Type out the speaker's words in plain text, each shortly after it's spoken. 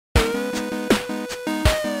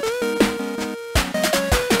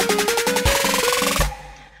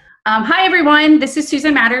Hi, everyone. This is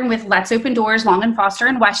Susan Mattern with Let's Open Doors, Long and Foster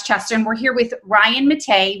in Westchester. And we're here with Ryan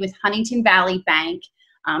Mattei with Huntingdon Valley Bank.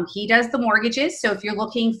 He does the mortgages. So if you're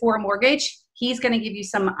looking for a mortgage, he's going to give you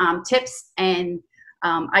some tips and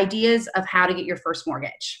ideas of how to get your first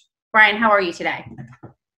mortgage. Ryan, how are you today?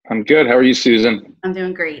 I'm good. How are you, Susan? I'm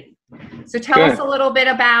doing great. So tell us a little bit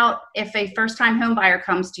about if a first-time home buyer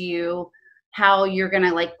comes to you, how you're going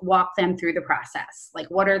to walk them through the process.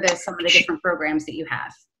 What are some of the different programs that you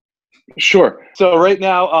have? Sure. So right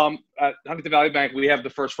now at Huntingdon Valley Bank, we have the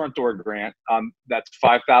first front door grant. That's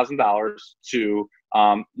 $5,000 to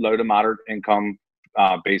low to moderate income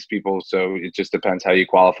based people. So it just depends how you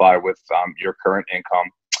qualify with your current income.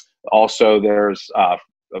 Also, there's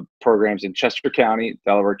programs in Chester County,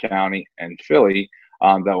 Delaware County, and Philly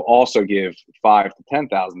that will also give $5,000 to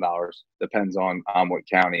 $10,000. Depends on what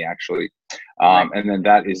county actually. And then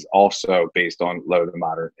that is also based on low to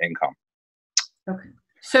moderate income. Okay.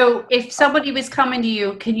 So if somebody was coming to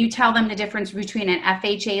you, can you tell them the difference between an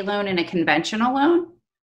FHA loan and a conventional loan?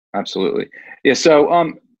 Absolutely. Yeah. So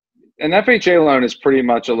an FHA loan is pretty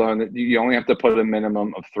much a loan that you only have to put a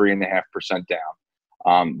minimum of 3.5%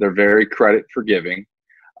 down. They're very credit forgiving.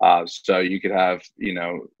 So you could have,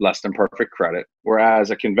 less than perfect credit.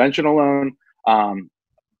 Whereas a conventional loan,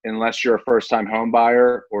 unless you're a first-time home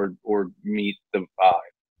buyer or meet the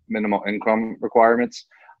minimal income requirements,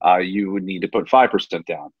 you would need to put 5%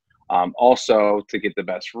 down. Also, to get the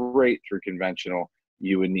best rate through conventional,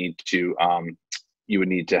 you would need to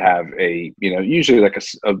have a usually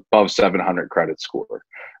above 700 credit score.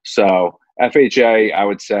 So FHA, I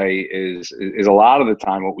would say, is a lot of the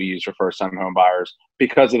time what we use for first-time home buyers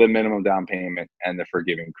because of the minimum down payment and the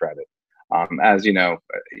forgiving credit. As you know,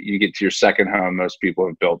 you get to your second home, most people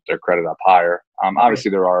have built their credit up higher. Obviously,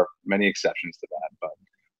 there are many exceptions to that, but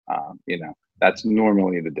that's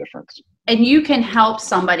normally the difference. And you can help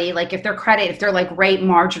somebody, if their credit, if they're rate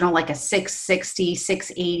marginal, like a 660,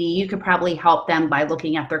 680, you could probably help them by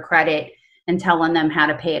looking at their credit and telling them how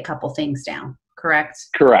to pay a couple things down, correct?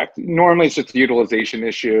 Correct. Normally it's just a utilization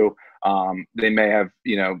issue. They may have,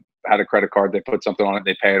 had a credit card, they put something on it,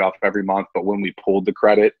 they pay it off every month. But when we pulled the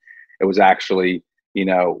credit, it was actually,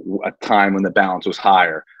 a time when the balance was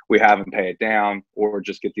higher. We have them pay it down or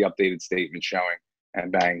just get the updated statement showing. And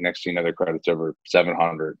bang, next thing you know, their credit's over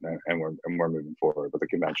 700, and we're moving forward with a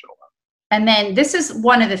conventional loan. And then this is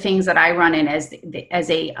one of the things that I run in as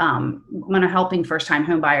when I'm helping first-time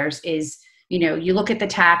home buyers is, you look at the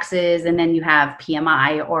taxes and then you have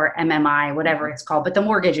PMI or MMI, whatever it's called, but the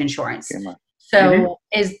mortgage insurance. PMI. So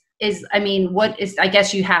I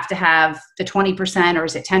guess you have to have the 20% or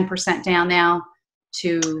is it 10% down now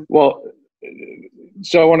to? Well,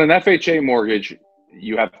 so on an FHA mortgage,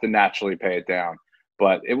 you have to naturally pay it down.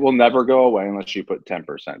 But it will never go away unless you put 10%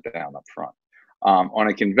 down up front. On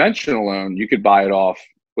a conventional loan, you could buy it off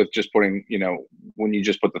with just putting, when you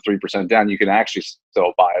just put the 3% down, you can actually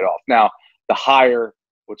still buy it off. Now, the higher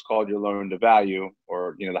what's called your loan to value,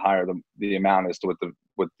 or the higher the amount is to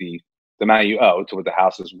what the amount you owe to what the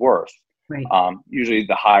house is worth. Right. Usually,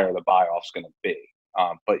 the higher the buy off's going to be.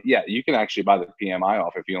 But yeah, you can actually buy the PMI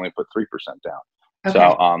off if you only put 3% down. Okay.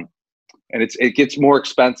 So. And it gets more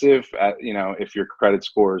expensive, if your credit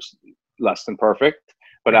score is less than perfect.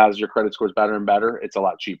 But as your credit score is better and better, it's a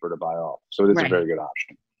lot cheaper to buy off. So it is a very good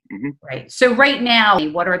option. Mm-hmm. Right. So right now,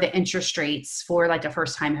 what are the interest rates for a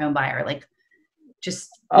first-time home buyer? They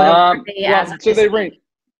range.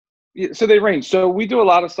 So they range. So we do a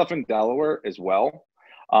lot of stuff in Delaware as well.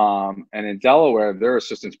 And in Delaware, their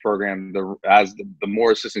assistance program, the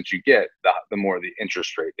more assistance you get, the more the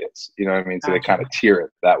interest rate is. You know what I mean? So they kind of tier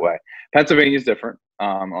it that way. Pennsylvania is different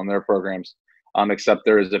on their programs, except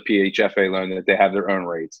there is a PHFA loan that they have their own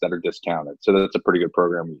rates that are discounted. So that's a pretty good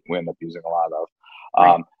program we end up using a lot of.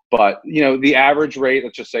 Right. But the average rate,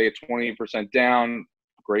 let's just say a 20% down,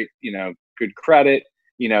 great, good credit.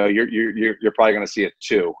 You're probably going to see a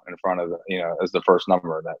 2 in front of as the first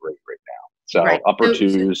number of that rate right now. So upper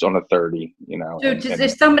 2s on a 30, So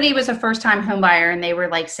if somebody was a first-time home buyer and they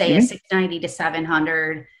were say a 690 to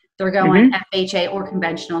 700, they're going FHA or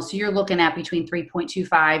conventional. So you're looking at between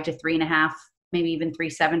 3.25 to 3.5, maybe even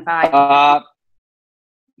 3.75.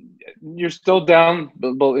 You're still down,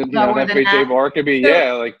 an FHA bar could be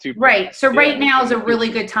 2. Right. So right now is a really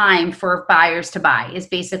good time for buyers to buy. Is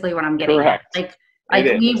basically what I'm getting at.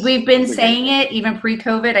 We've been saying it even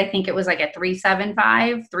pre-COVID. I think it was at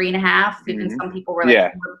 3.75, 3.5. Even some people were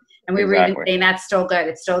and we were even saying that's still good.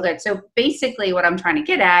 It's still good. So basically, what I'm trying to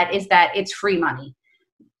get at is that it's free money,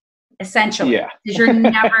 essentially. Yeah. Because you're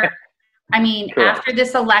never I mean, Correct. after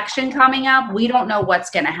this election coming up, we don't know what's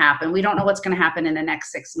going to happen. We don't know what's going to happen in the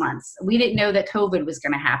next 6 months. We didn't know that COVID was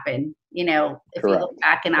going to happen. You know, if we look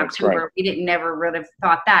back in October, we didn't never would have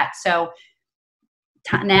thought that. So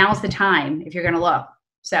now's the time if you're going to look.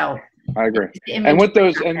 So I agree. And with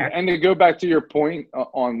those, and to go back to your point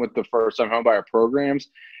on with the first-time homebuyer programs,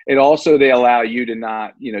 it also, they allow you to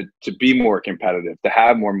not, you know, to be more competitive, to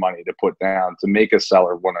have more money to put down, to make a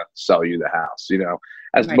seller want to sell you the house, you know,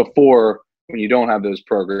 as before, when you don't have those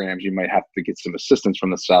programs, you might have to get some assistance from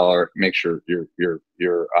the seller, make sure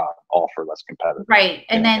your offer less competitive. Right.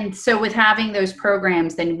 And then, so with having those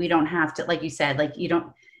programs, then we don't have to, like you said, like you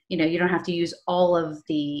don't have to use all of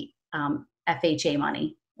the FHA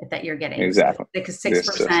money that you're getting. Exactly. Because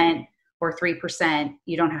 6% or 3%,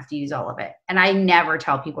 you don't have to use all of it. And I never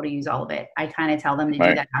tell people to use all of it. I kind of tell them to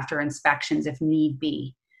do that after inspections if need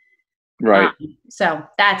be. Right. So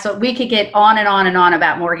that's what we could get on and on and on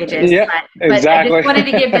about mortgages. Yeah, but exactly. I just wanted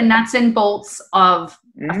to give the nuts and bolts of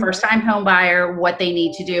a first-time home buyer, what they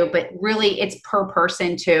need to do, but really it's per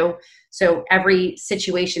person too. So every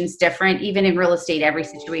situation's different. Even in real estate, every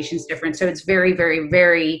situation's different. So it's very, very,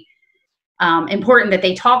 very important that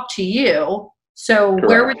they talk to you. So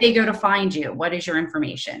where would they go to find you? What is your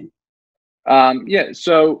information?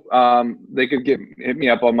 So they could hit me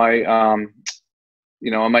up on my, on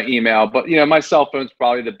my email, but my cell phone's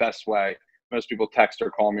probably the best way. Most people text or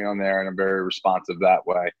call me on there, and I'm very responsive that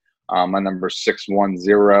way. My number is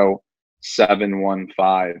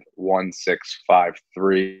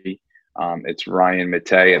 610-715-1653. It's Ryan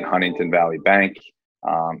Mattei at Huntingdon Valley Bank.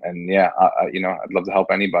 I'd love to help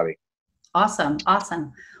anybody. Awesome.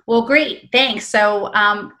 Awesome. Well, great. Thanks. So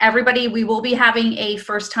everybody, we will be having a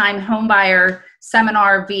first-time homebuyer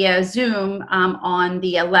seminar via Zoom on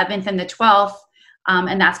the 11th and the 12th.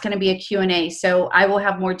 And that's going to be a Q&A. So I will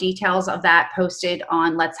have more details of that posted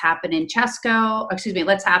on What's Happening Chesco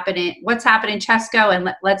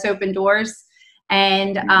and Let's Open Doors.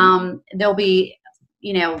 And there'll be,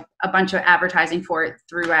 a bunch of advertising for it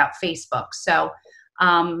throughout Facebook. So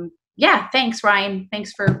thanks, Ryan.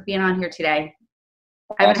 Thanks for being on here today.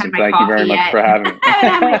 I haven't had my coffee yet. Thank you very much for having me. I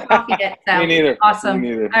haven't had my coffee yet. So. Me neither. Awesome. Me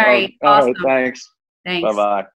neither. All right. Awesome. All right. Thanks. Thanks. Bye-bye.